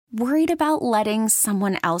Worried about letting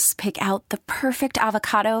someone else pick out the perfect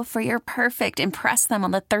avocado for your perfect impress them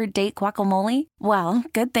on the third date guacamole? Well,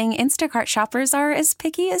 good thing Instacart shoppers are as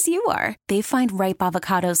picky as you are. They find ripe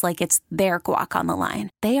avocados like it's their guac on the line.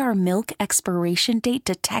 They are milk expiration date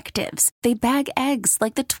detectives. They bag eggs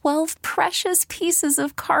like the 12 precious pieces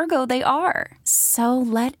of cargo they are. So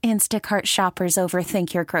let Instacart shoppers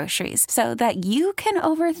overthink your groceries so that you can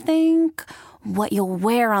overthink what you'll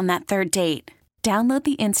wear on that third date. Download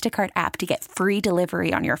the Instacart app to get free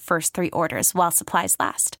delivery on your first 3 orders while supplies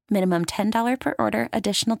last. Minimum $10 per order.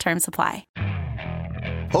 Additional terms apply.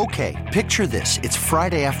 Okay, picture this. It's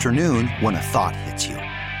Friday afternoon when a thought hits you.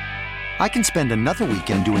 I can spend another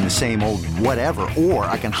weekend doing the same old whatever, or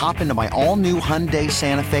I can hop into my all-new Hyundai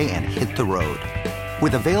Santa Fe and hit the road.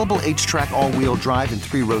 With available H-Track all-wheel drive and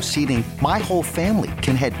 3-row seating, my whole family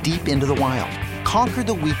can head deep into the wild. Conquer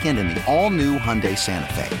the weekend in the all-new Hyundai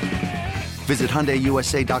Santa Fe. Visit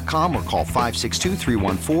HyundaiUSA.com or call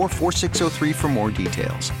 562-314-4603 for more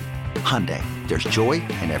details. Hyundai, there's joy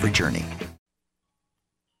in every journey.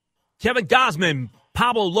 Kevin Gausman,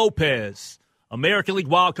 Pablo Lopez, American League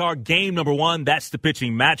wildcard game number 1. That's the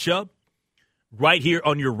pitching matchup. Right here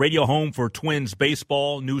on your radio home for Twins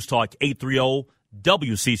baseball. News Talk 830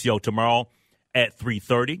 WCCO tomorrow at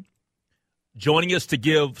 3:30. Joining us to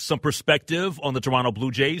give some perspective on the Toronto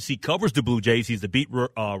Blue Jays. He covers the Blue Jays. He's the beat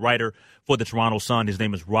writer for the Toronto Sun. His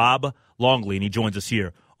name is Rob Longley, and he joins us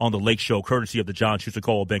here on the Lake Show, courtesy of the John Schuster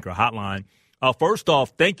Coldwell Banker Hotline. First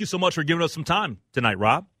off, thank you so much for giving us some time tonight,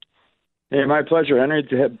 Rob. Hey, my pleasure, Henry.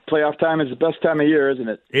 Playoff time is the best time of year, isn't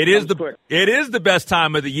it? It is the best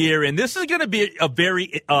time of the year, and this is going to be a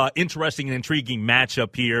very interesting and intriguing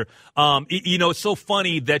matchup here. It's so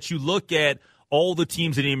funny that you look at all the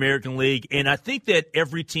teams in the American League, and I think that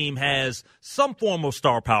every team has some form of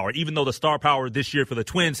star power, even though the star power this year for the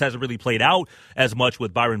Twins hasn't really played out as much,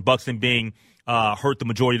 with Byron Buxton being hurt the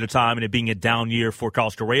majority of the time and it being a down year for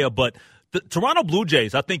Carlos Correa. But the Toronto Blue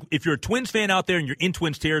Jays, I think if you're a Twins fan out there and you're in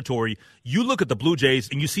Twins territory, you look at the Blue Jays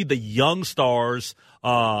and you see the young stars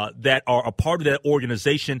that are a part of that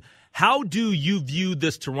organization. How do you view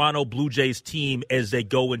this Toronto Blue Jays team as they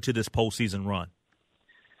go into this postseason run?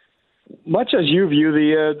 Much as you view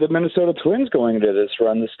the Minnesota Twins going into this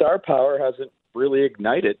run, the star power hasn't really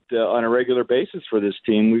ignited on a regular basis for this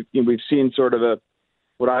team. We've seen sort of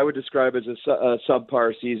what I would describe as a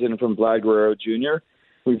subpar season from Vlad Guerrero Jr.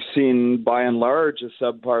 We've seen, by and large, a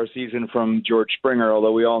subpar season from George Springer,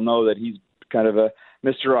 although we all know that he's kind of a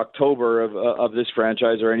Mr. October of this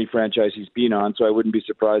franchise or any franchise he's been on, so I wouldn't be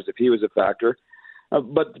surprised if he was a factor.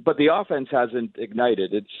 But the offense hasn't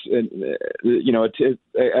ignited.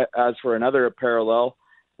 As for another parallel,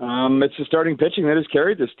 it's the starting pitching that has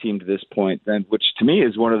carried this team to this point, and which to me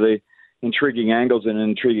is one of the intriguing angles and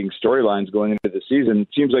intriguing storylines going into the season.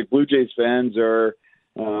 It seems like Blue Jays fans are,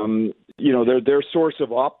 their source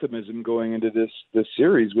of optimism going into this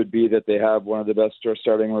series would be that they have one of the best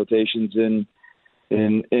starting rotations in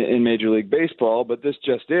Major League Baseball, but this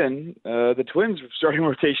just in, the Twins' starting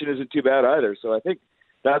rotation isn't too bad either. So I think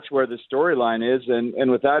that's where the storyline is, and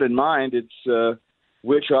with that in mind, it's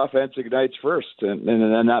which offense ignites first,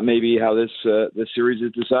 and that may be how this series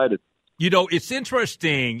is decided. It's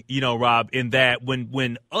interesting, Rob, in that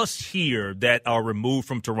when us here that are removed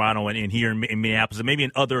from Toronto and here in Minneapolis and maybe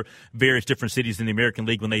in other various different cities in the American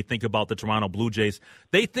League, when they think about the Toronto Blue Jays,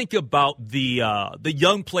 they think about the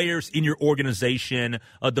young players in your organization,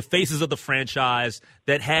 the faces of the franchise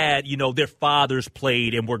that had, their fathers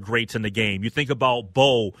played and were greats in the game. You think about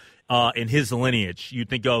Bo and his lineage. You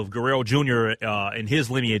think of Guerrero Jr. And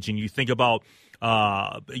his lineage, and you think about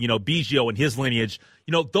Biggio and his lineage.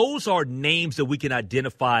 Those are names that we can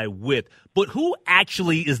identify with. But who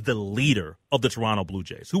actually is the leader of the Toronto Blue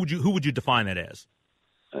Jays? Who would you define that as?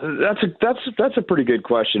 That's a pretty good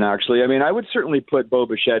question, actually. I mean, I would certainly put Bo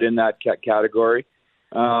Bichette in that category.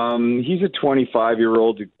 He's a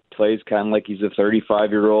 25-year-old who plays kind of like he's a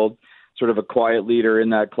 35-year-old, sort of a quiet leader in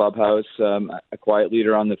that clubhouse, a quiet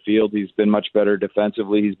leader on the field. He's been much better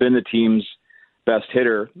defensively. He's been the team's best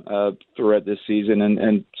hitter throughout this season,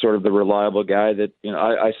 and sort of the reliable guy that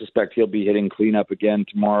I suspect he'll be hitting cleanup again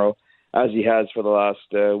tomorrow, as he has for the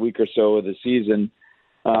last week or so of the season.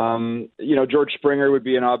 George Springer would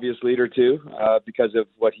be an obvious leader too, because of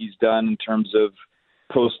what he's done in terms of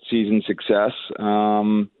postseason success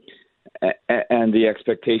and the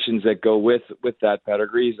expectations that go with that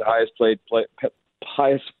pedigree. He's the highest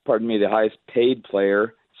paid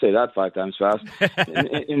player. Say that 5 times fast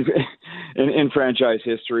in franchise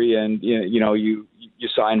history, and you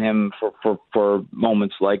sign him for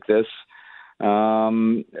moments like this.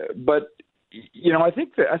 But I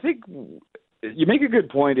think you make a good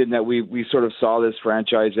point in that we sort of saw this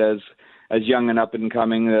franchise as young and up and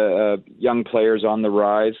coming, young players on the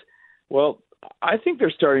rise. Well, I think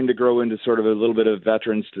they're starting to grow into sort of a little bit of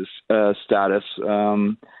veteran status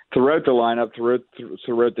throughout the lineup,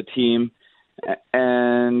 throughout the team,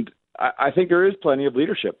 and I think there is plenty of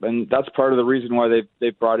leadership, and that's part of the reason why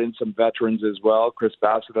they've brought in some veterans as well. Chris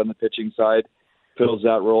Bassett on the pitching side fills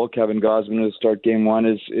that role. Kevin Gausman, to start game one,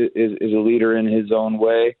 is a leader in his own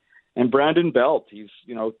way. And Brandon Belt, he's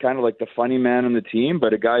kind of like the funny man on the team,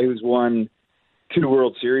 but a guy who's won 2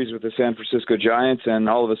 World Series with the San Francisco Giants and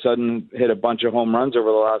all of a sudden hit a bunch of home runs over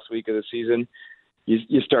the last week of the season.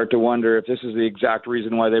 You start to wonder if this is the exact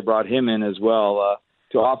reason why they brought him in as well,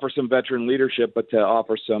 to offer some veteran leadership, but to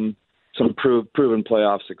offer some proven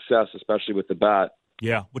playoff success, especially with the bat.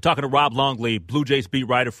 Yeah, we're talking to Rob Longley, Blue Jays beat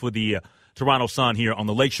writer for the Toronto Sun here on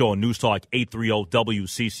the Lake Show on News Talk 830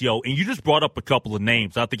 WCCO. And you just brought up a couple of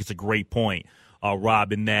names. I think it's a great point,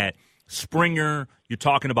 Rob, in that Springer, you're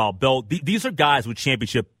talking about Belt. These are guys with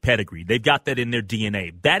championship pedigree. They've got that in their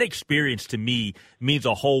DNA. That experience, to me, means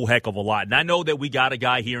a whole heck of a lot. And I know that we got a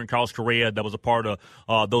guy here in Carlos Correa that was a part of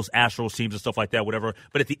those Astros teams and stuff like that, whatever.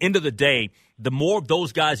 But at the end of the day, the more of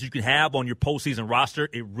those guys you can have on your postseason roster,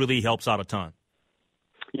 it really helps out a ton.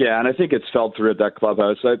 Yeah, and I think it's felt through at that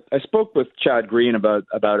clubhouse. I spoke with Chad Green about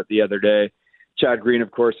it the other day. Chad Green,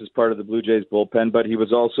 of course, is part of the Blue Jays bullpen, but he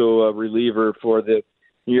was also a reliever for the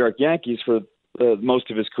New York Yankees for most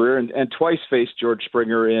of his career, and twice faced George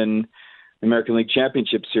Springer in the American League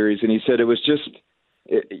Championship Series. And he said it was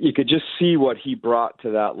you could just see what he brought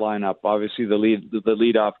to that lineup. Obviously, the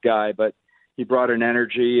leadoff guy, but he brought an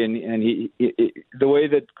energy, and he the way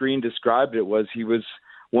that Green described it was he was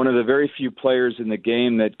one of the very few players in the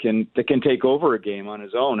game that can take over a game on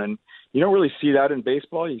his own. And you don't really see that in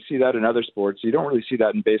baseball. You see that in other sports. You don't really see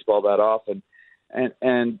that in baseball that often.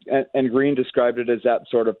 And Green described it as that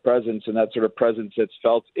sort of presence, and that sort of presence that's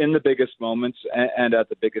felt in the biggest moments and at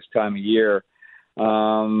the biggest time of year.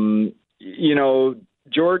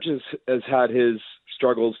 George has had his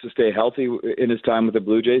struggles to stay healthy in his time with the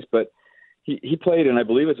Blue Jays, but he played in, I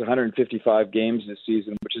believe it's 155 games this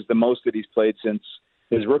season, which is the most that he's played since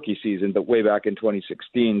his rookie season, but way back in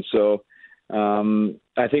 2016. So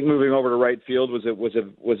I think moving over to right field was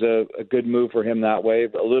a good move for him that way.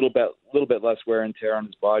 A little bit less wear and tear on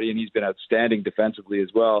his body, and he's been outstanding defensively as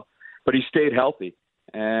well. But he stayed healthy,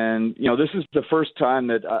 and this is the first time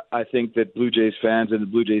that I think that Blue Jays fans and the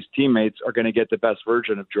Blue Jays teammates are going to get the best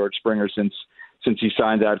version of George Springer since he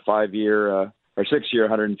signed that 5-year or 6-year,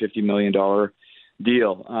 $150 million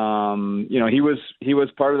deal. He was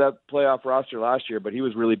part of that playoff roster last year, but he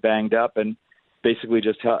was really banged up and basically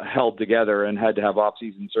just held together and had to have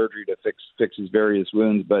off-season surgery to fix his various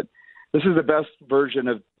wounds. But this is the best version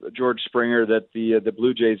of George Springer that the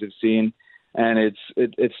Blue Jays have seen, and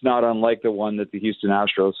it's not unlike the one that the Houston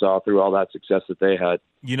Astros saw through all that success that they had.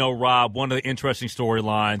 Rob, one of the interesting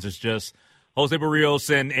storylines is just Jose Barrios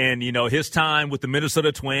and his time with the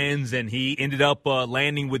Minnesota Twins, and he ended up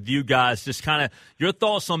landing with you guys. Just kind of your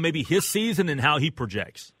thoughts on maybe his season and how he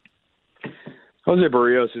projects. Jose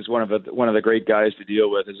Barrios is one of the great guys to deal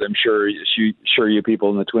with, as I'm sure you people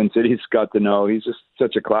in the Twin Cities got to know. He's just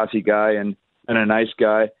such a classy guy and a nice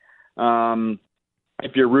guy.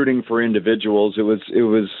 If you're rooting for individuals, it was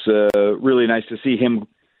really nice to see him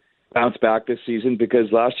bounce back this season,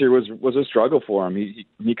 because last year was a struggle for him.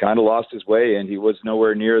 He kind of lost his way, and he was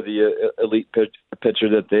nowhere near the elite pitcher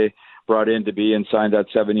that they brought in to be and signed that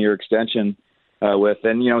 7-year extension with.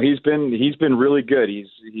 And he's been really good.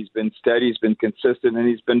 He's been steady, he's been consistent, and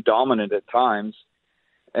he's been dominant at times.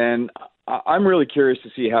 And I'm really curious to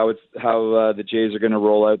see how the Jays are going to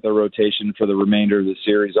roll out the rotation for the remainder of the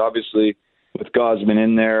series. Obviously, with Gausman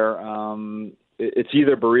in there, it's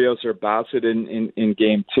either Barrios or Bassett in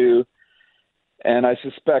Game 2. And I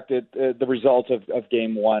suspect that the result of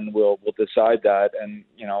Game 1 will decide that. And,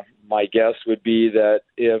 my guess would be that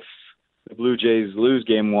if the Blue Jays lose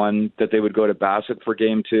Game 1, that they would go to Bassett for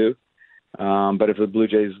Game 2. But if the Blue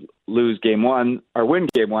Jays lose Game 1, or win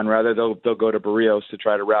Game 1, rather, they'll go to Barrios to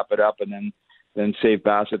try to wrap it up and then save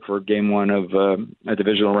Bassett for Game 1 of a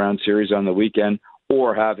divisional round series on the weekend,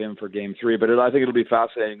 or have him for Game 3. But I think it'll be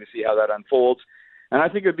fascinating to see how that unfolds. And I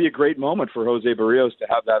think it'd be a great moment for Jose Barrios to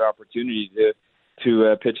have that opportunity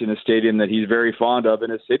to pitch in a stadium that he's very fond of,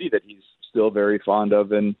 in a city that he's still very fond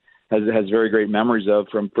of and has very great memories of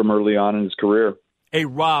from early on in his career. Hey,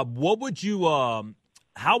 Rob, what would you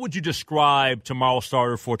how would you describe tomorrow's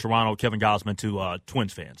starter for Toronto, Kevin Gausman, to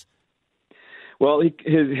Twins fans? Well,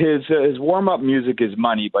 his warm-up music is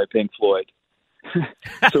Money by Pink Floyd.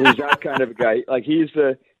 So he's that kind of a guy. Like, he's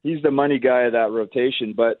the money guy of that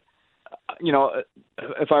rotation. But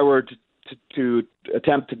if I were to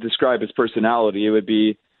attempt to describe his personality, it would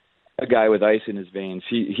be a guy with ice in his veins.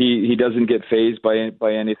 He doesn't get fazed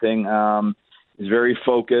by anything. He's very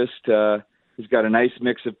focused. He's got a nice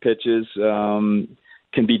mix of pitches.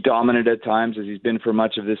 Can be dominant at times, as he's been for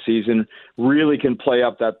much of this season. Really can play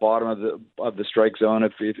up that bottom of the strike zone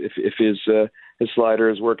if his slider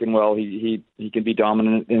is working well. He can be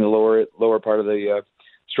dominant in the lower part of the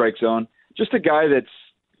strike zone. Just a guy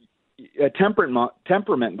that's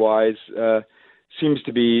temperament wise seems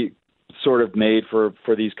to be sort of made for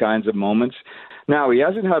these kinds of moments. Now, he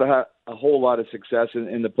hasn't had a whole lot of success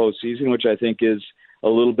in the postseason, which I think is a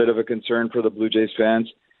little bit of a concern for the Blue Jays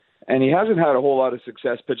fans. And he hasn't had a whole lot of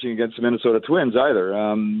success pitching against the Minnesota Twins either.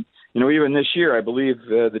 Even this year, I believe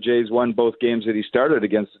the Jays won both games that he started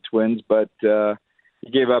against the Twins, but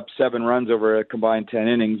he gave up 7 runs over a combined 10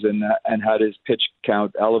 innings and had his pitch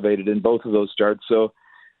count elevated in both of those starts. So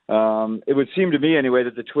it would seem to me anyway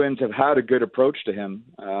that the Twins have had a good approach to him,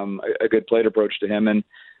 a good plate approach to him. And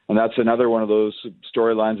that's another one of those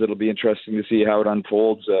storylines that'll be interesting to see how it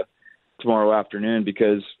unfolds tomorrow afternoon,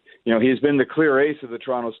 because he's been the clear ace of the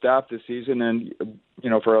Toronto staff this season, and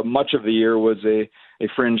for much of the year was a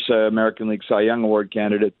fringe American League Cy Young Award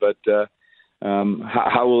candidate. But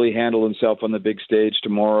how will he handle himself on the big stage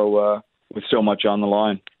tomorrow with so much on the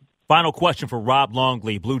line? Final question for Rob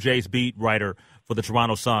Longley, Blue Jays beat writer for the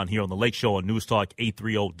Toronto Sun here on the Lake Show on News Talk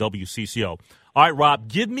 830 WCCO. All right, Rob,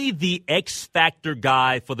 give me the X-Factor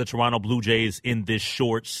guy for the Toronto Blue Jays in this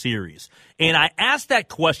short series. And I asked that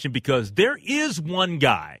question because there is one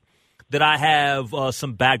guy that I have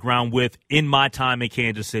some background with in my time in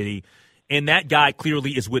Kansas City, and that guy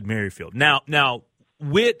clearly is Whit Merrifield. Now,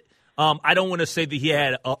 Whit, I don't want to say that he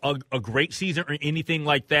had a great season or anything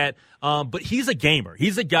like that, but he's a gamer.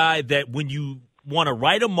 He's a guy that when you want to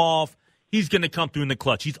write him off, he's going to come through in the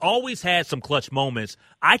clutch. He's always had some clutch moments.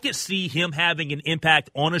 I could see him having an impact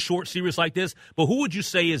on a short series like this, but who would you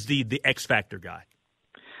say is the X-Factor guy?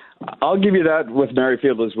 I'll give you that with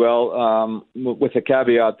Merrifield as well, with a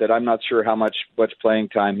caveat that I'm not sure how much playing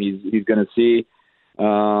time he's going to see.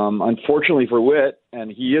 Unfortunately for Whit,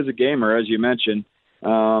 and he is a gamer, as you mentioned,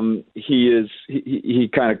 he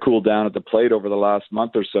kind of cooled down at the plate over the last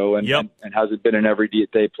month or so and hasn't been an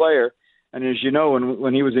everyday player. And as you know,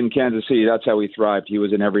 when he was in Kansas City, that's how he thrived. He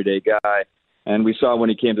was an everyday guy. And we saw when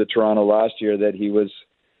he came to Toronto last year that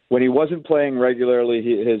when he wasn't playing regularly,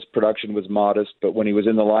 his production was modest. But when he was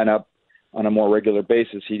in the lineup on a more regular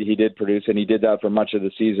basis, he did produce, and he did that for much of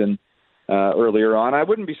the season earlier on. I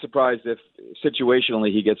wouldn't be surprised if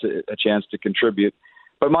situationally he gets a chance to contribute.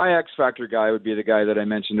 But my X-Factor guy would be the guy that I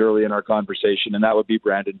mentioned early in our conversation, and that would be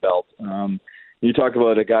Brandon Belt. You talk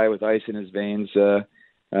about a guy with ice in his veins.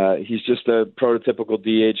 He's just a prototypical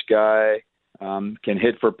DH guy, can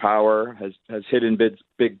hit for power, has hit in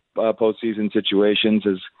big postseason situations,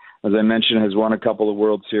 as I mentioned, has won a couple of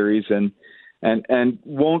World Series, and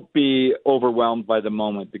won't be overwhelmed by the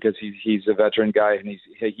moment because he's a veteran guy, and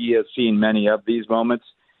he has seen many of these moments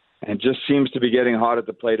and just seems to be getting hot at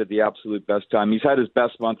the plate at the absolute best time. He's had his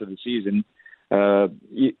best month of the season,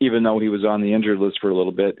 even though he was on the injured list for a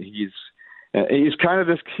little bit. He's kind of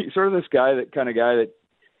this guy that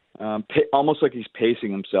almost like he's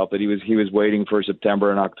pacing himself, that he was waiting for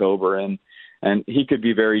September and October, and he could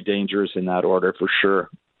be very dangerous in that order for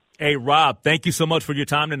sure. Hey, Rob, thank you so much for your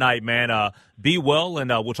time tonight, man. Be well,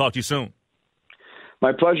 and we'll talk to you soon.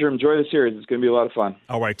 My pleasure. Enjoy the series. It's going to be a lot of fun.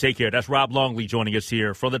 All right, take care. That's Rob Longley joining us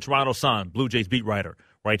here from the Toronto Sun, Blue Jays beat writer,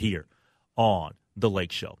 right here on The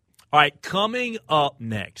Lake Show. All right, coming up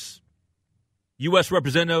next, U.S.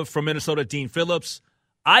 Representative from Minnesota, Dean Phillips,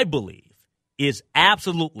 I believe, is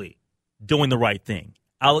absolutely doing the right thing.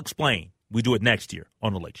 I'll explain. We do it next year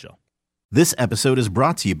on The Lake Show. This episode is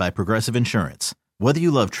brought to you by Progressive Insurance. Whether you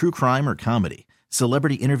love true crime or comedy,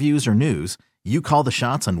 celebrity interviews or news, you call the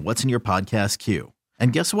shots on what's in your podcast queue.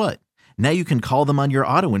 And guess what? Now you can call them on your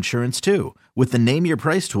auto insurance too with the Name Your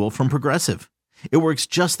Price tool from Progressive. It works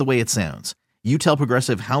just the way it sounds. You tell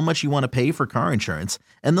Progressive how much you want to pay for car insurance,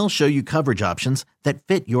 and they'll show you coverage options that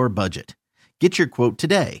fit your budget. Get your quote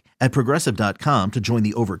today at Progressive.com to join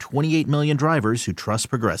the over 28 million drivers who trust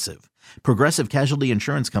Progressive. Progressive Casualty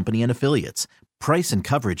Insurance Company and Affiliates. Price and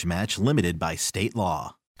coverage match limited by state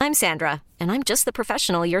law. I'm Sandra, and I'm just the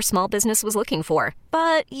professional your small business was looking for.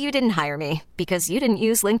 But you didn't hire me because you didn't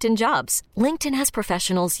use LinkedIn Jobs. LinkedIn has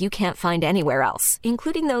professionals you can't find anywhere else,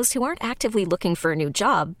 including those who aren't actively looking for a new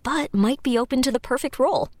job, but might be open to the perfect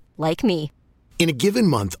role, like me. In a given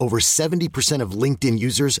month, over 70% of LinkedIn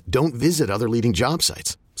users don't visit other leading job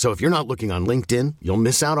sites. So if you're not looking on LinkedIn, you'll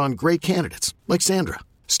miss out on great candidates like Sandra.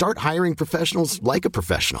 Start hiring professionals like a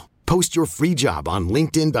professional. Post your free job on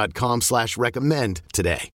linkedin.com/recommend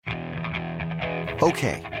today.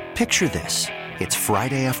 Okay, picture this. It's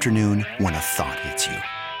Friday afternoon when a thought hits you.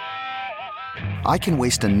 I can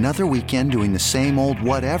waste another weekend doing the same old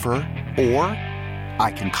whatever, or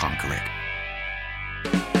I can conquer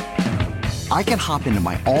it. I can hop into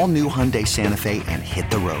my all-new Hyundai Santa Fe and hit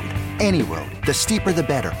the road. Any road. The steeper, the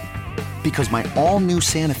better. Because my all-new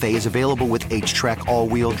Santa Fe is available with H-Track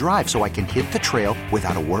all-wheel drive, so I can hit the trail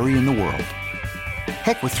without a worry in the world.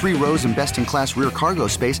 Heck, with 3 rows and best-in-class rear cargo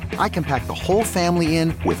space, I can pack the whole family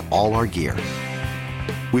in with all our gear.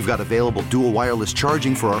 We've got available dual wireless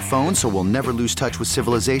charging for our phones, so we'll never lose touch with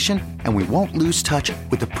civilization, and we won't lose touch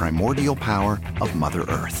with the primordial power of Mother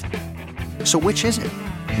Earth. So which is it?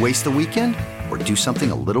 Waste the weekend or do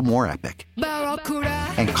something a little more epic?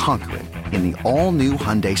 And conquer it in the all-new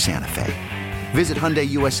Hyundai Santa Fe. Visit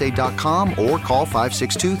HyundaiUSA.com or call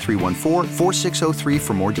 562-314-4603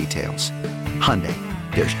 for more details. Hyundai,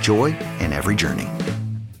 there's joy in every journey.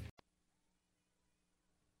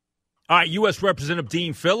 All right, U.S. Representative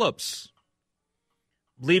Dean Phillips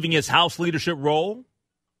leaving his House leadership role.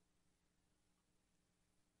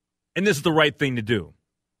 And this is the right thing to do.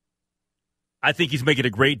 I think he's making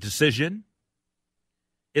a great decision.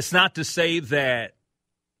 It's not to say that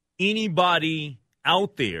anybody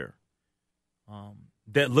out there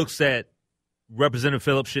that looks at Representative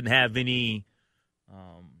Phillips shouldn't have any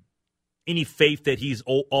faith that he's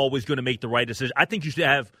always going to make the right decision. I think you should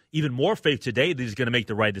have even more faith today that he's going to make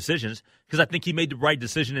the right decisions, because I think he made the right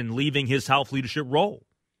decision in leaving his House leadership role.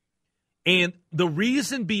 And the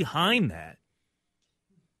reason behind that,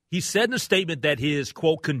 he said in a statement that his,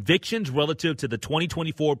 quote, convictions relative to the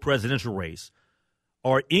 2024 presidential race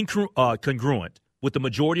are congruent with the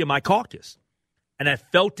majority of my caucus, and I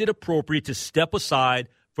felt it appropriate to step aside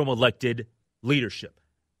from elected leadership.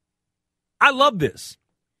 I love this.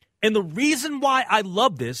 And the reason why I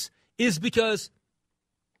love this is because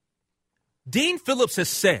Dean Phillips has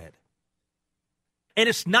said, and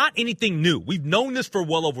it's not anything new, we've known this for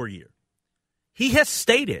well over a year, he has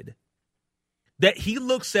stated that he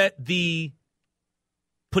looks at the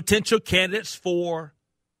potential candidates for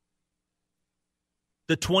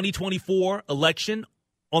the 2024 election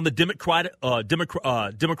on the Democratic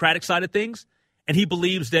side of things, and he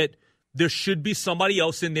believes that there should be somebody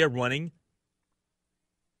else in there running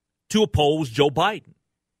to oppose Joe Biden.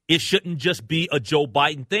 It shouldn't just be a Joe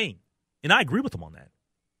Biden thing. And I agree with him on that.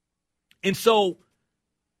 And so,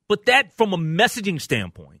 but that from a messaging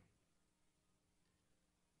standpoint,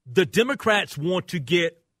 the Democrats want to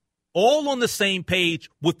get all on the same page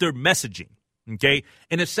with their messaging, okay?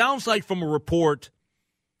 And it sounds like from a report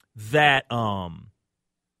that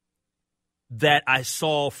that I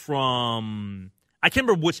saw from, I can't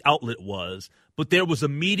remember which outlet it was, but there was a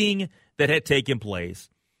meeting that had taken place.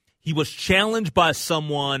 He was challenged by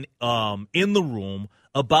someone in the room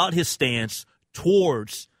about his stance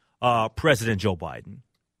towards President Joe Biden.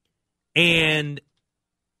 And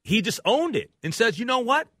he just owned it and says, you know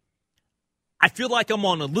what? I feel like I'm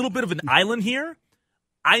on a little bit of an island here.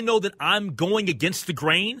 I know that I'm going against the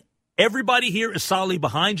grain. Everybody here is solidly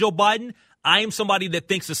behind Joe Biden. I am somebody that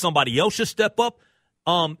thinks that somebody else should step up.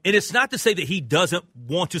 And it's not to say that he doesn't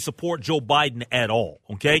want to support Joe Biden at all,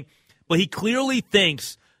 okay? But he clearly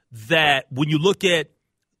thinks that when you look at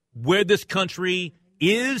where this country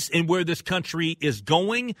is and where this country is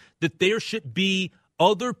going, that there should be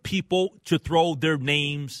other people to throw their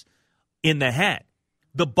names in the hat.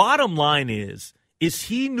 The bottom line is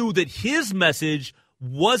he knew that his message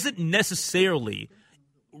wasn't necessarily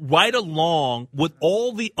right along with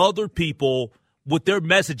all the other people with their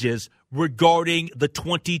messages regarding the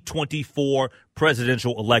 2024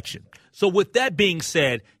 presidential election. So with that being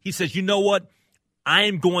said, he says, you know what? I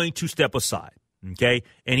am going to step aside, okay?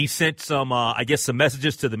 And he sent some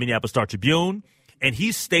messages to the Minneapolis Star-Tribune, and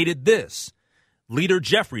he stated this. Leader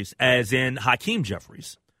Jeffries, as in Hakeem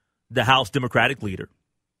Jeffries, the House Democratic leader,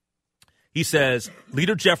 he says,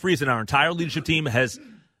 Leader Jeffries and our entire leadership team has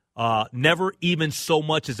never even so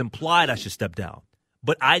much as implied I should step down.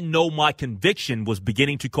 But I know my conviction was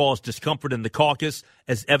beginning to cause discomfort in the caucus,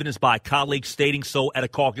 as evidenced by colleagues stating so at a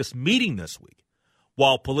caucus meeting this week.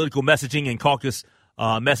 While political messaging and caucus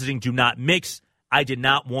messaging do not mix, I did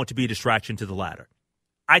not want to be a distraction to the latter.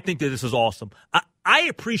 I think that this is awesome. I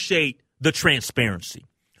appreciate the transparency.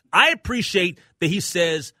 I appreciate that he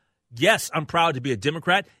says, yes, I'm proud to be a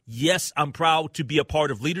Democrat. Yes, I'm proud to be a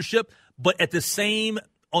part of leadership. But at the same,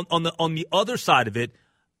 on the other side of it,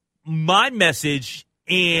 my message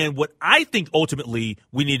and what I think ultimately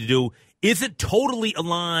we need to do isn't totally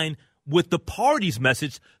aligned with the party's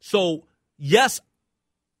message. So, yes,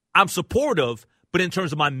 I'm supportive, But in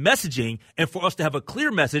terms of my messaging and for us to have a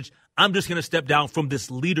clear message, I'm just going to step down from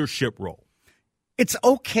this leadership role. It's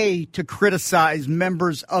okay to criticize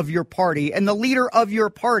members of your party and the leader of your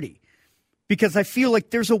party, because I feel like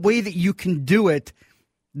there's a way that you can do it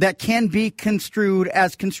that can be construed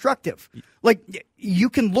as constructive. Like, you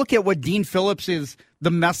can look at what Dean Phillips is,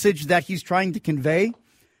 the message that he's trying to convey,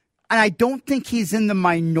 and I don't think he's in the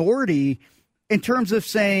minority in terms of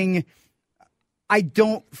saying, I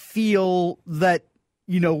don't feel that,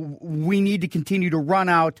 we need to continue to run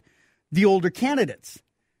out the older candidates.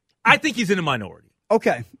 I think he's in the minority.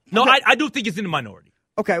 Okay. No, okay. I do think he's in the minority.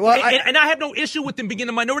 Okay, well, and I have no issue with him being in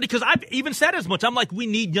the minority because I've even said as much. I'm like, we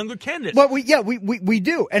need younger candidates. Well, we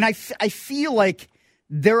do, and I feel like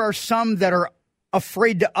there are some that are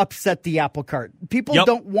afraid to upset the apple cart. People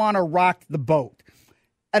don't want to rock the boat,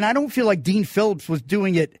 and I don't feel like Dean Phillips was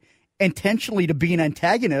doing it intentionally to be an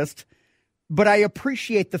antagonist. But I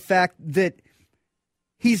appreciate the fact that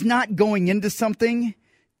he's not going into something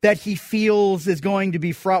that he feels is going to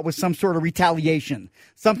be fraught with some sort of retaliation,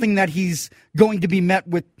 something that he's going to be met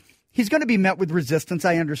with. He's going to be met with resistance.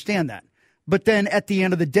 I understand that. But then at the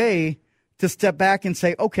end of the day, to step back and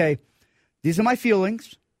say, okay, these are my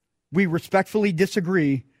feelings. We respectfully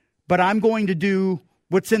disagree, but I'm going to do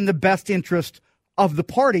what's in the best interest of the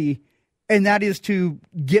party, and that is to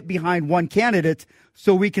get behind one candidate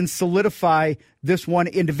so we can solidify this one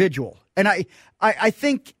individual. And I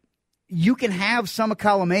think you can have some of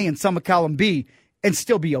column A and some of column B and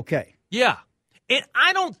still be okay. Yeah. And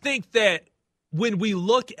I don't think that when we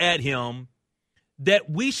look at him that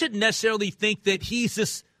we should necessarily think that he's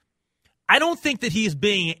just – I don't think that he's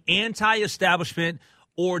being anti-establishment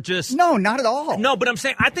or just – No, not at all. No, but I'm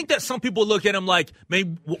saying I think that some people look at him like,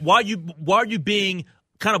 maybe why are you being –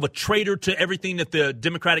 kind of a traitor to everything that the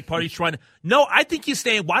Democratic Party is trying to. No, I think he's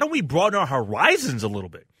saying, why don't we broaden our horizons a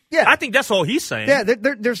little bit? Yeah. I think that's all he's saying. Yeah,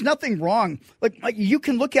 there's nothing wrong. Like, you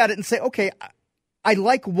can look at it and say, okay, I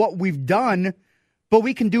like what we've done, but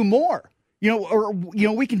we can do more.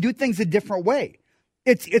 We can do things a different way.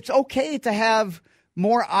 It's okay to have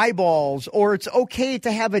more eyeballs, or it's okay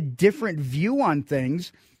to have a different view on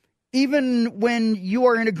things, even when you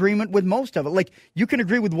are in agreement with most of it. Like, you can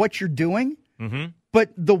agree with what you're doing. Mm-hmm.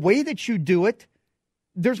 But the way that you do it,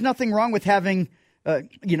 there's nothing wrong with having,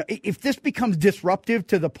 if this becomes disruptive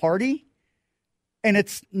to the party, and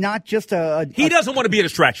it's not just he doesn't want to be a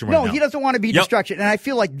distraction right now. No, he doesn't want to be a distraction. And I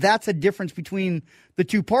feel like that's a difference between the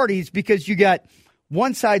two parties, because you got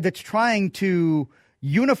one side that's trying to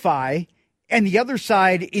unify, and the other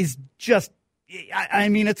side is just,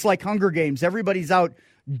 it's like Hunger Games. Everybody's out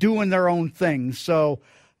doing their own thing. So,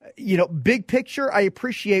 big picture, I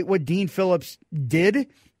appreciate what Dean Phillips did,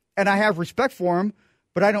 and I have respect for him,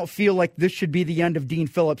 but I don't feel like this should be the end of Dean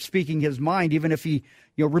Phillips speaking his mind, even if he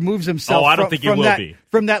removes himself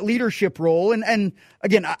from that leadership role. And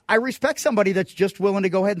again, I respect somebody that's just willing to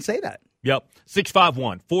go ahead and say that. Yep.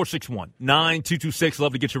 651-461-9226.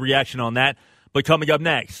 Love to get your reaction on that. But coming up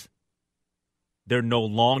next, they're no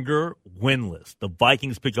longer winless. The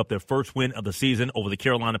Vikings pick up their first win of the season over the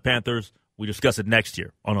Carolina Panthers. We discuss it next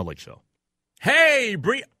year on our Lake Show. Hey,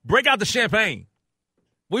 break out the champagne.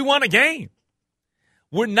 We won a game.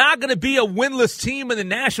 We're not going to be a winless team in the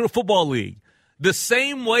National Football League. The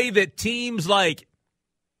same way that teams like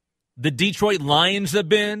the Detroit Lions have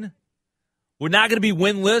been, we're not going to be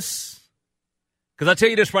winless. Because I'll tell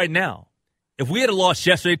you this right now. If we had lost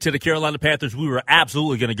yesterday to the Carolina Panthers, we were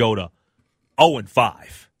absolutely going to go to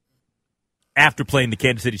 0-5. After playing the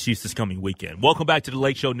Kansas City Chiefs this coming weekend. Welcome back to the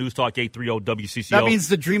Lake Show, News Talk 830 WCCO. That means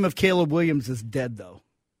the dream of Caleb Williams is dead, though.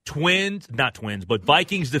 But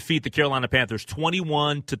Vikings defeat the Carolina Panthers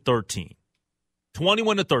 21-13.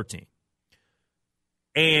 21-13.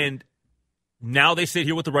 And now they sit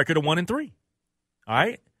here with a record of 1-3. All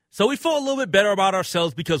right? So we feel a little bit better about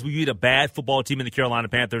ourselves because we beat a bad football team in the Carolina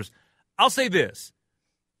Panthers. I'll say this,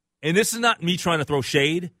 and this is not me trying to throw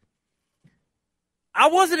shade. I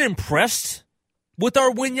wasn't impressed with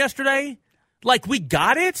our win yesterday. Like, we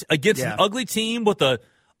got it against an ugly team with a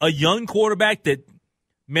young quarterback that,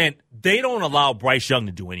 man, they don't allow Bryce Young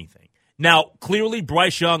to do anything. Now, clearly,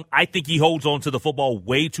 Bryce Young, I think he holds on to the football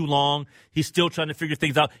way too long. He's still trying to figure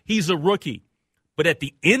things out. He's a rookie. But at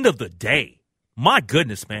the end of the day, my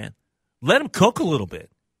goodness, man, let him cook a little bit.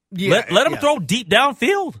 Yeah, let him throw deep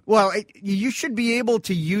downfield. Well, you should be able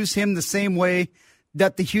to use him the same way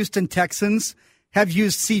that the Houston Texans have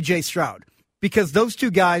used C.J. Stroud, because those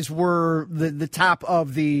two guys were the top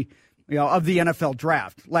of the NFL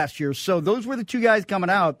draft last year. So those were the two guys coming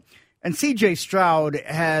out, and C.J. Stroud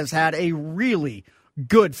has had a really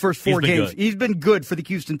good first 4 games. He's been good for the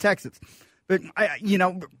Houston Texans. But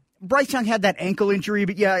Bryce Young had that ankle injury,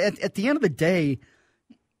 but yeah, at the end of the day,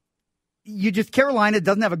 Carolina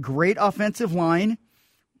doesn't have a great offensive line.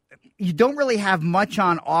 You don't really have much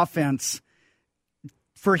on offense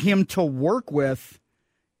for him to work with.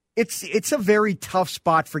 It's a very tough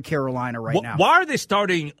spot for Carolina right now. Why are they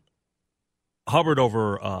starting Hubbard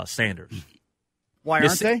over Sanders? Why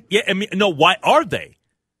aren't they? Yeah, I mean, no. Why are they?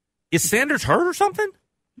 Is Sanders hurt or something?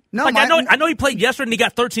 No, I know he played yesterday and he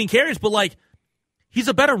got 13 carries, but he's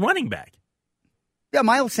a better running back. Yeah,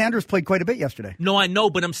 Miles Sanders played quite a bit yesterday. No, I know,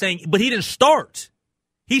 but I'm saying, but he didn't start.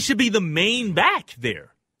 He should be the main back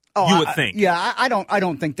there. Oh, you would think. Yeah, I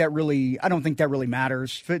don't think that really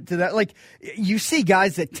matters to that. You see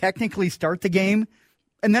guys that technically start the game,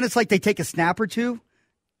 and then it's like they take a snap or two,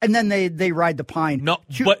 and then they ride the pine. No,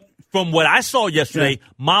 but from what I saw yesterday,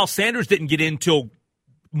 Miles Sanders didn't get in till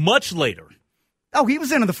much later. Oh, he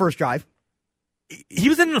was in the first drive. He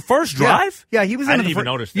was in the first drive? Yeah, he was in I didn't even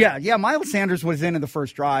notice that. Yeah, Miles Sanders was in the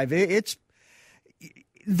first drive.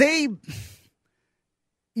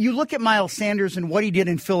 You look at Miles Sanders and what he did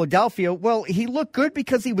in Philadelphia. Well, he looked good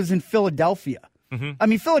because he was in Philadelphia. Mm-hmm. I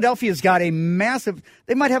mean, Philadelphia's got they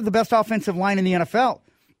might have the best offensive line in the NFL.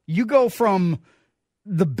 You go from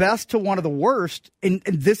the best to one of the worst, and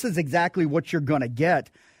this is exactly what you're going to get.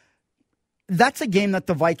 That's a game that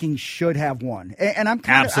the Vikings should have won. And I'm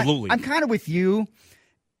kind of with you.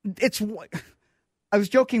 I was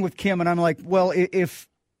joking with Kim, and I'm like, well, if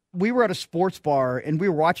we were at a sports bar and we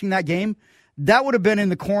were watching that game, that would have been in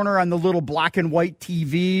the corner on the little black and white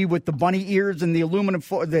TV with the bunny ears and the aluminum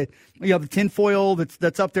the tin foil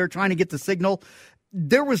that's up there trying to get the signal.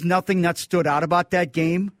 There was nothing that stood out about that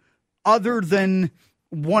game other than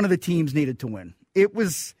one of the teams needed to win. It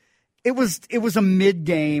was a mid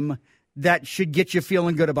game that should get you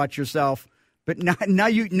feeling good about yourself. But now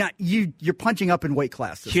you're punching up in weight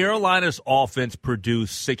classes. Carolina's offense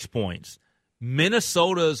produced 6 points.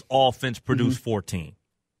 Minnesota's offense produced 14.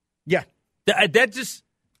 Yeah.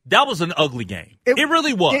 That was an ugly game. It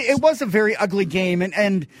really was. It was a very ugly game.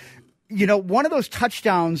 And one of those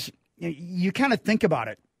touchdowns, you kind of think about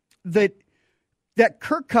it, that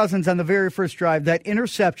Kirk Cousins on the very first drive, that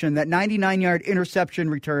interception, that 99-yard interception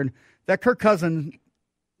return, that Kirk Cousins,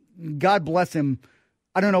 God bless him,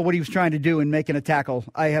 I don't know what he was trying to do in making a tackle.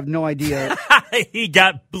 I have no idea. He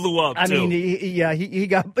got blew up, too. I mean, he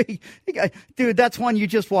got dude, that's one you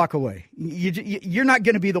just walk away. You're not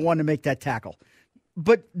going to be the one to make that tackle.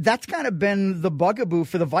 But that's kind of been the bugaboo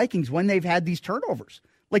for the Vikings when they've had these turnovers.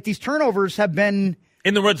 These turnovers have been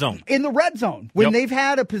in the red zone. In the red zone when they've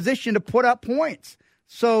had a position to put up points.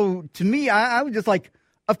 So to me, I was just like,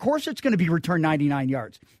 of course it's going to be return 99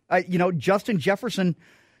 yards. Justin Jefferson,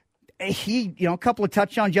 he, a couple of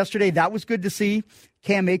touchdowns yesterday. That was good to see.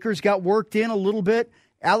 Cam Akers got worked in a little bit.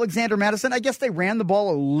 Alexander Madison, I guess they ran the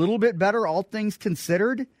ball a little bit better, all things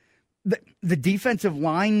considered. The defensive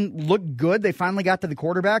line looked good. They finally got to the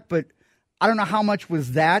quarterback, but I don't know how much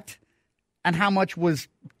was that and how much was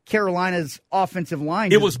Carolina's offensive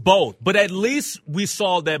line. It was both, but at least we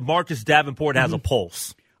saw that Marcus Davenport has a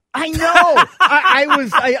pulse. I know.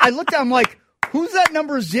 I looked at him like, who's that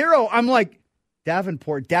number 0? I'm like,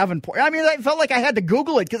 Davenport. I mean, I felt like I had to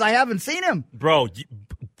Google it because I haven't seen him. Bro,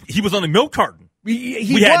 he was on the milk carton.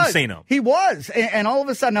 We hadn't seen him. He was. And all of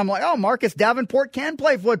a sudden I'm like, oh, Marcus Davenport can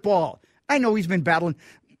play football. I know he's been battling.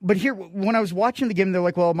 But here, when I was watching the game, they're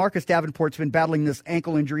like, well, Marcus Davenport's been battling this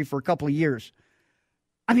ankle injury for a couple of years.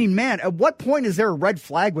 I mean, man, at what point is there a red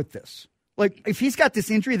flag with this? If he's got this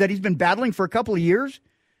injury that he's been battling for a couple of years,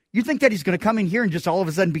 you think that he's going to come in here and just all of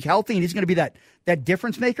a sudden be healthy and he's going to be that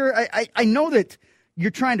difference maker? I know that you're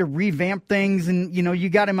trying to revamp things and, you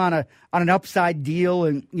got him on an upside deal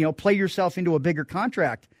and, play yourself into a bigger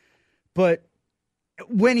contract. But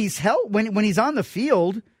when he's when he's on the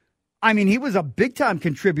field, I mean, he was a big-time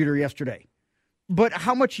contributor yesterday. But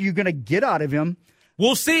how much are you going to get out of him?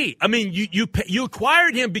 We'll see. I mean, you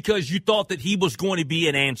acquired him because you thought that he was going to be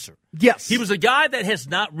an answer. Yes. He was a guy that has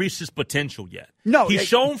not reached his potential yet. No. He's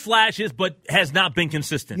shown flashes, but has not been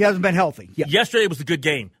consistent. He hasn't been healthy. Yeah. Yesterday was a good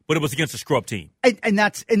game, but it was against a scrub team. And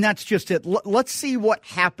that's just it. Let's see what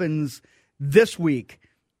happens this week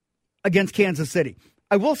against Kansas City.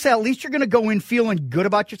 I will say at least you're going to go in feeling good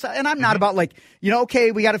about yourself. And I'm not about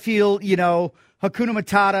okay, we got to feel, Hakuna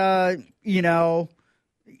Matata,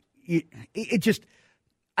 it just –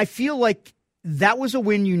 I feel like that was a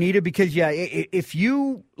win you needed because, if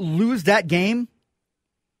you lose that game,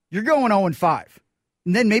 you're going 0-5.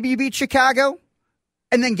 And then maybe you beat Chicago,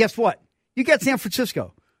 and then guess what? You got San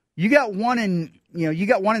Francisco. You got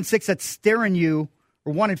 1-6 that's staring you,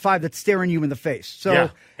 or 1-5 that's staring you in the face. So, yeah,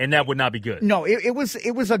 and that would not be good. No, it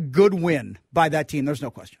was a good win by that team. There's no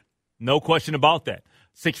question. No question about that.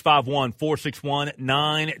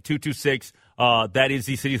 651-461-9226. That is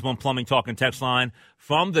the Cities One Plumbing Talk and Text line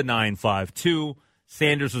from the 952.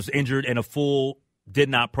 Sanders was injured and did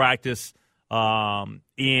not practice on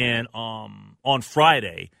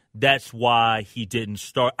Friday. That's why he didn't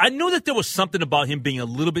start. I knew that there was something about him being a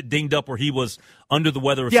little bit dinged up or he was under the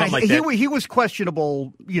weather or something like that. He was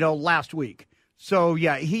questionable, last week. So,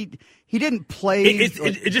 yeah, he didn't play.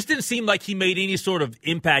 It just didn't seem like he made any sort of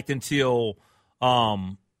impact until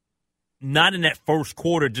not in that first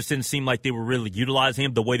quarter. It just didn't seem like they were really utilizing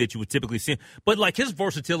him the way that you would typically see him. But, his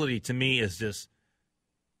versatility to me is just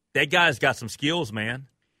that guy's got some skills, man.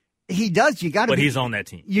 He does. But he's on that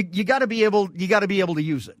team. You got to be able. You got to be able to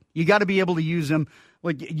use it. You got to be able to use him.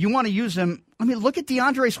 You want to use him. I mean, look at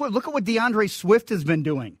DeAndre Swift. Look at what DeAndre Swift has been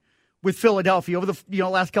doing with Philadelphia over the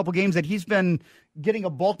last couple games. That he's been getting a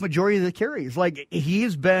bulk majority of the carries.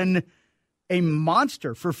 He's been a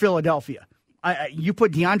monster for Philadelphia. You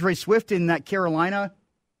put DeAndre Swift in that Carolina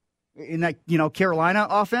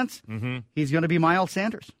offense. Mm-hmm. He's going to be Miles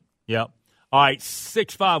Sanders. Yep. All right,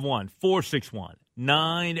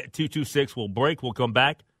 651-461-9226. We'll break. We'll come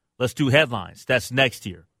back. Let's do headlines. That's next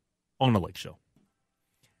year on The Lake Show.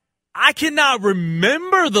 I cannot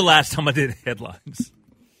remember the last time I did headlines.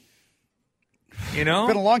 It's been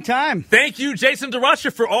a long time. Thank you, Jason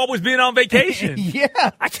DeRusha, for always being on vacation.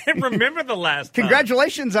 Yeah. I can't remember the last time.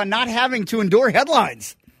 Congratulations on not having to endure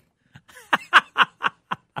headlines.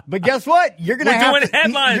 But guess what? We're doing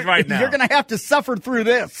headlines right now. You're going to have to suffer through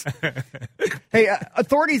this. Hey,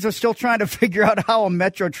 authorities are still trying to figure out how a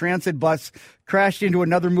Metro Transit bus crashed into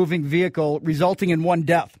another moving vehicle, resulting in one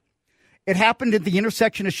death. It happened at the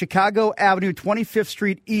intersection of Chicago Avenue, 25th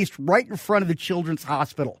Street East, right in front of the Children's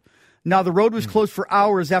Hospital. Now, the road was closed for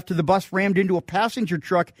hours after the bus rammed into a passenger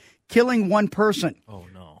truck, killing one person. Oh,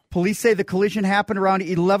 no. Police say the collision happened around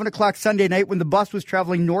 11 o'clock Sunday night when the bus was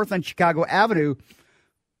traveling north on Chicago Avenue.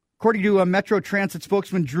 According to a Metro Transit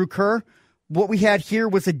spokesman, Drew Kerr, what we had here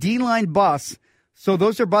was a D-line bus. So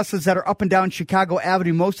those are buses that are up and down Chicago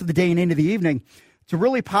Avenue most of the day and into the evening. It's a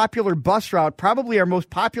really popular bus route, probably our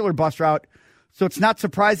most popular bus route. So it's not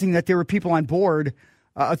surprising that there were people on board.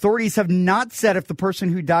 Authorities have not said if the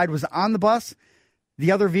person who died was on the bus,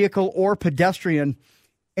 the other vehicle, or pedestrian.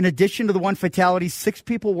 In addition to the one fatality, 6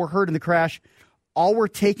 people were hurt in the crash. All were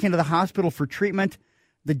taken to the hospital for treatment.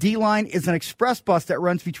 The D-Line is an express bus that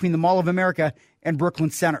runs between the Mall of America and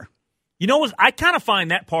Brooklyn Center. I kind of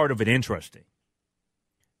find that part of it interesting,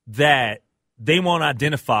 that they won't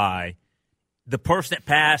identify the person that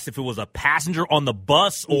passed, if it was a passenger on the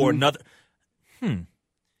bus or another. I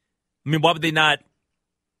mean, why would they not?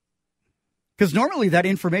 Because normally that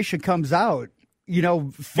information comes out,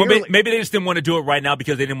 Well, maybe they just didn't want to do it right now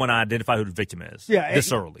because they didn't want to identify who the victim is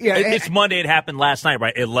this early. Yeah, it's Monday. It happened last night,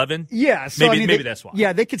 right? 11? Yeah. So maybe that's why.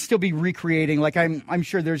 Yeah, they could still be recreating. I'm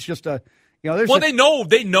sure there's just a, there's. Well, they know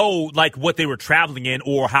what they were traveling in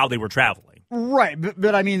or how they were traveling. Right,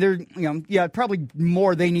 but I mean, probably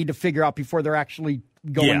more they need to figure out before they're actually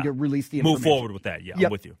going to release the information. Move forward with that. Yeah, yep.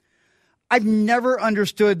 I'm with you. I've never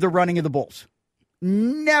understood the running of the bulls.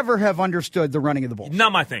 Never have understood the running of the bulls.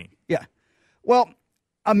 Not my thing. Yeah. Well,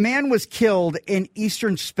 a man was killed in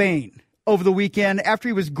eastern Spain over the weekend after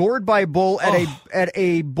he was gored by a bull at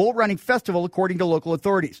a bull running festival, according to local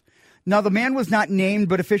authorities. Now, the man was not named,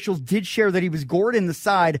 but officials did share that he was gored in the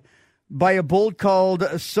side by a bull called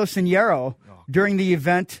Socinero during the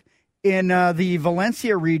event in the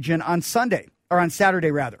Valencia region on Saturday,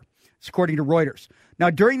 It's according to Reuters. Now,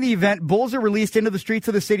 during the event, bulls are released into the streets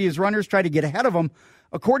of the city as runners try to get ahead of them.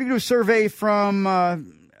 According to a survey from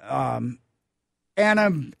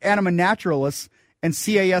Anima Naturalis and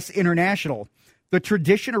CAS International, the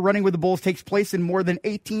tradition of running with the bulls takes place in more than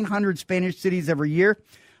 1,800 Spanish cities every year.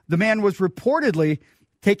 The man was reportedly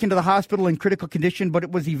taken to the hospital in critical condition, but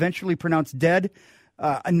it was eventually pronounced dead.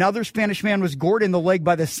 Another Spanish man was gored in the leg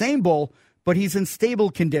by the same bull, but he's in stable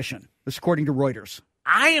condition, according to Reuters.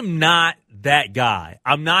 I am not that guy.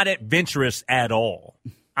 I'm not adventurous at all.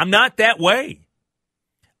 I'm not that way.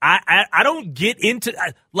 I don't get into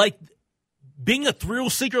being a thrill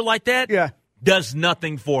seeker like that. Yeah. Does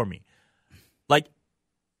nothing for me.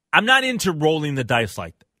 I'm not into rolling the dice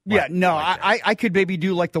like that. Yeah, no, I could maybe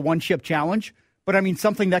do the one chip challenge, but I mean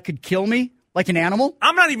something that could kill me, like an animal.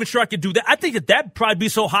 I'm not even sure I could do that. I think that'd probably be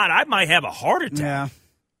so hot I might have a heart attack.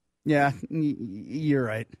 Yeah, you're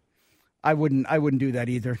right. I wouldn't do that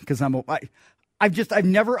either because I've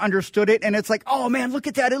never understood it, and it's like, oh man, look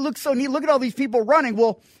at that! It looks so neat. Look at all these people running.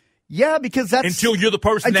 Well, yeah, because that's until you're the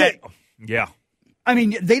person that. Yeah, I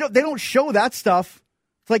mean, they don't show that stuff.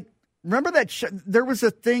 It's like Remember that there was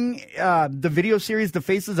a thing, the video series, The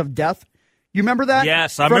Faces of Death? You remember that?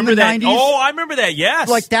 Yes, I remember that. 90s? Oh, I remember that. Yes,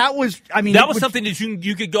 like that was. I mean, that was something that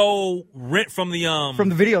you could go rent from the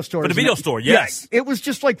video store. From the video store, yes. Yeah, it was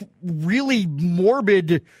just like really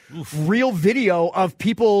morbid, real video of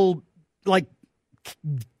people like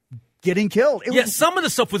getting killed. Some of the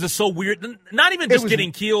stuff was just so weird. Not even just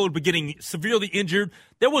getting killed, but getting severely injured.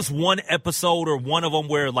 There was one episode or one of them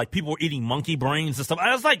where like people were eating monkey brains and stuff.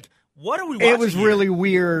 I was like, what are we watching? It was really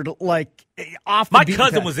weird, like off the My beaten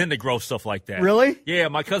cousin path. was into gross stuff like that. Really? Yeah,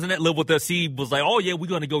 my cousin that lived with us, he was like, oh, yeah, we're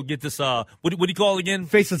going to go get this, what do you call it again?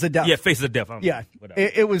 Faces of Death. Yeah, Faces of Death. Yeah,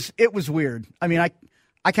 it was weird. I mean, I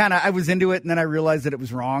was into it, and then I realized that it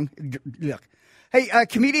was wrong. Yuck. Hey,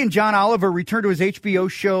 comedian John Oliver returned to his HBO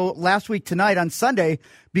show last week tonight on Sunday,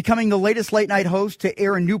 becoming the latest late-night host to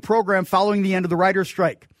air a new program following the end of the writer's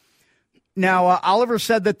strike. Now, Oliver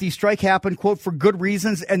said that the strike happened, quote, for good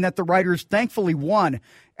reasons, and that the writers thankfully won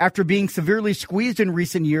after being severely squeezed in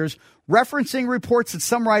recent years, referencing reports that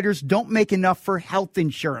some writers don't make enough for health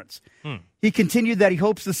insurance. He continued that he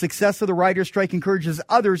hopes the success of the writer's strike encourages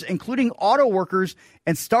others, including auto workers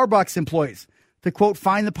and Starbucks employees, to, quote,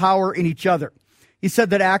 find the power in each other. He said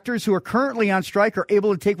that actors who are currently on strike are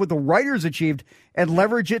able to take what the writers achieved and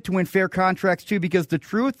leverage it to win fair contracts, too, because the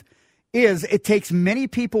truth is it takes many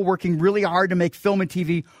people working really hard to make film and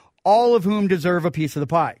TV, all of whom deserve a piece of the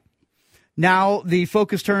pie. Now the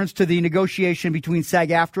focus turns to the negotiation between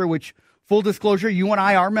SAG-AFTRA, which, full disclosure, you and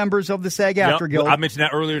I are members of the SAG-AFTRA Guild. I mentioned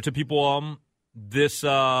that earlier to people this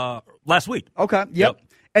last week. Okay, yep.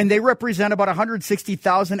 And they represent about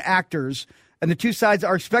 160,000 actors, and the two sides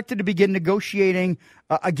are expected to begin negotiating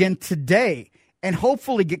again today and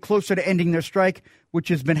hopefully get closer to ending their strike, which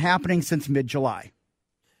has been happening since mid-July.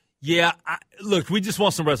 Yeah, look, we just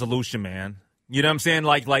want some resolution, man. You know what I'm saying?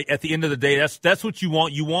 Like at the end of the day, that's what you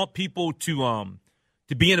want. You want people to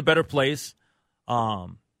be in a better place. I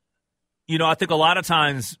think a lot of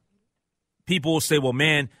times people will say, "Well,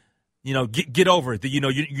 man, get over it.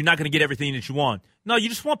 You're not going to get everything that you want." No, you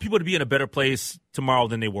just want people to be in a better place tomorrow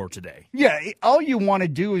than they were today. Yeah, all you want to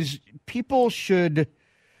do is people should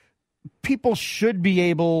be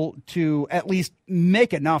able to at least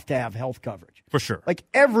make enough to have health coverage. For sure. Like,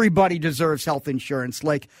 everybody deserves health insurance.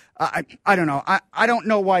 Like, I don't know. I don't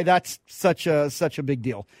know why that's such a big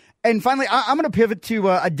deal. And finally, I'm going to pivot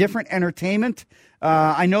to a different entertainment.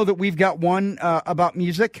 I know that we've got one about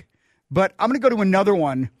music, but I'm going to go to another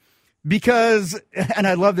one because, and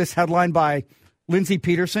I love this headline by Lindsay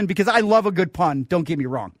Peterson, because I love a good pun. Don't get me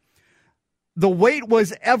wrong. The wait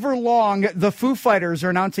was ever long. The Foo Fighters are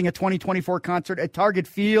announcing a 2024 concert at Target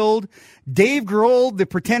Field. Dave Grohl, the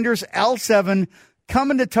Pretenders, L7,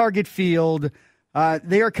 coming to Target Field.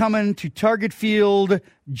 They are coming to Target Field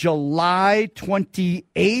July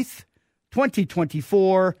 28th,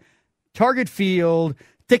 2024. Target Field.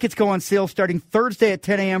 Tickets go on sale starting Thursday at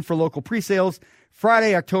 10 a.m. for local pre-sales.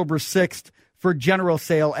 Friday, October 6th for general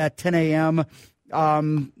sale at 10 a.m.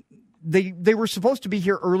 They were supposed to be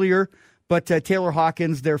here earlier, but Taylor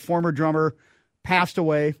Hawkins, their former drummer, passed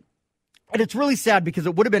away. And it's really sad because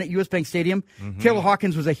it would have been at US Bank Stadium. Mm-hmm. Taylor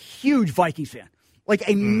Hawkins was a huge Vikings fan, like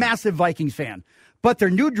a massive Vikings fan. But their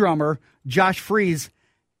new drummer, Josh Freese,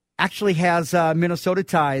 actually has Minnesota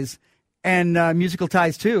ties and musical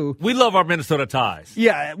ties, too. We love our Minnesota ties.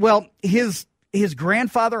 Yeah, well, his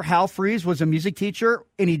grandfather, Hal Freese, was a music teacher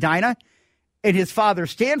in Edina, and his father,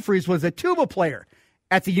 Stan Freese, was a tuba player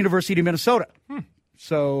at the University of Minnesota.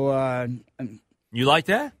 So, you like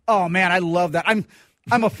that? Oh man, I love that. I'm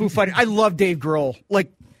a Foo Fighter. I love Dave Grohl.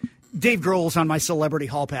 Like, Dave Grohl's on my celebrity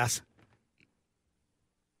hall pass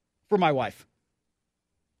for my wife.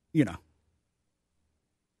 Dave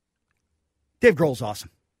Grohl's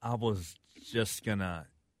awesome. I was just gonna.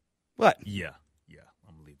 What? Yeah.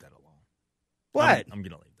 I'm gonna leave that alone. What? I'm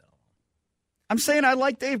gonna leave that alone. I'm saying I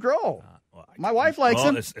like Dave Grohl. My wife likes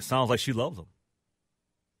him. It sounds like she loves him.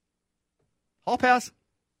 Hall pass.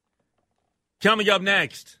 Coming up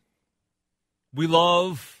next, we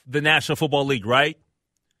love the National Football League, right?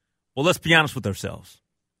 Well, let's be honest with ourselves.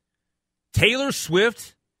 Taylor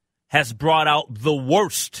Swift has brought out the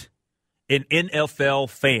worst in NFL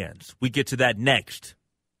fans. We get to that next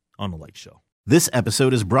on The Late Show. This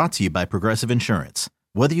episode is brought to you by Progressive Insurance.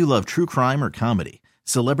 Whether you love true crime or comedy,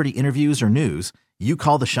 celebrity interviews or news, you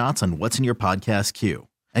call the shots on what's in your podcast queue.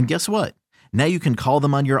 And guess what? Now you can call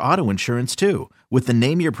them on your auto insurance, too, with the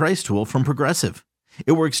Name Your Price tool from Progressive.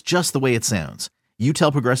 It works just the way it sounds. You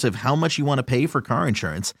tell Progressive how much you want to pay for car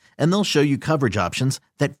insurance, and they'll show you coverage options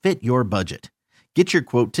that fit your budget. Get your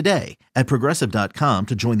quote today at Progressive.com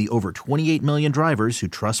to join the over 28 million drivers who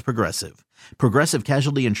trust Progressive. Progressive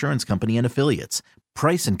Casualty Insurance Company and Affiliates.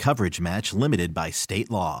 Price and coverage match limited by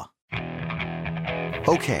state law.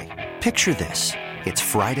 Okay, picture this. It's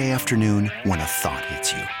Friday afternoon when a thought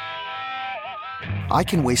hits you. I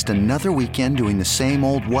can waste another weekend doing the same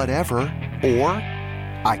old whatever, or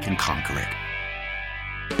I can conquer it.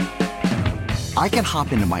 I can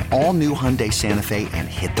hop into my all-new Hyundai Santa Fe and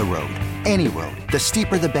hit the road. Any road. The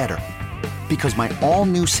steeper, the better. Because my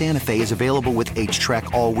all-new Santa Fe is available with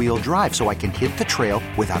H-Track all-wheel drive, so I can hit the trail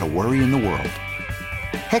without a worry in the world.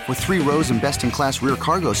 Heck, with 3 rows and best-in-class rear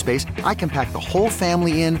cargo space, I can pack the whole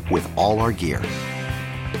family in with all our gear.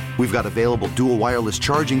 We've got available dual wireless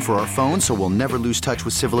charging for our phones, so we'll never lose touch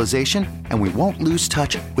with civilization, and we won't lose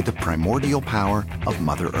touch with the primordial power of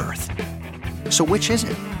Mother Earth. So which is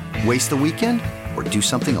it? Waste the weekend or do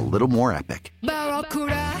something a little more epic?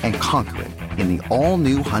 And conquer it in the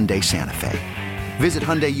all-new Hyundai Santa Fe. Visit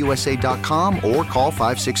HyundaiUSA.com or call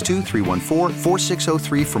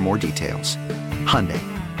 562-314-4603 for more details. Hyundai,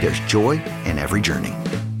 there's joy in every journey.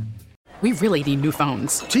 We really need new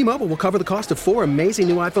phones. T-Mobile will cover the cost of 4 amazing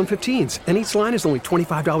new iPhone 15s, and each line is only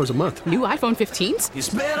 $25 a month. New iPhone 15s? It's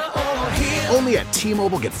better over here. Only at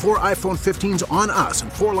T-Mobile, get 4 iPhone 15s on us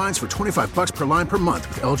and 4 lines for $25 per line per month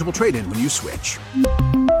with eligible trade-in when you switch.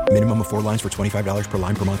 Minimum of 4 lines for $25 per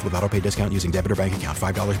line per month with autopay discount using debit or bank account.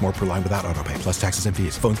 $5 more per line without autopay, plus taxes and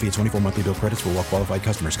fees. Phone fee at 24 monthly bill credits for well-qualified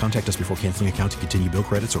customers. Contact us before canceling account to continue bill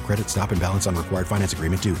credits or credit stop and balance on required finance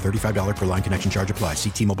agreement due. $35 per line connection charge applies. See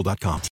T-Mobile.com.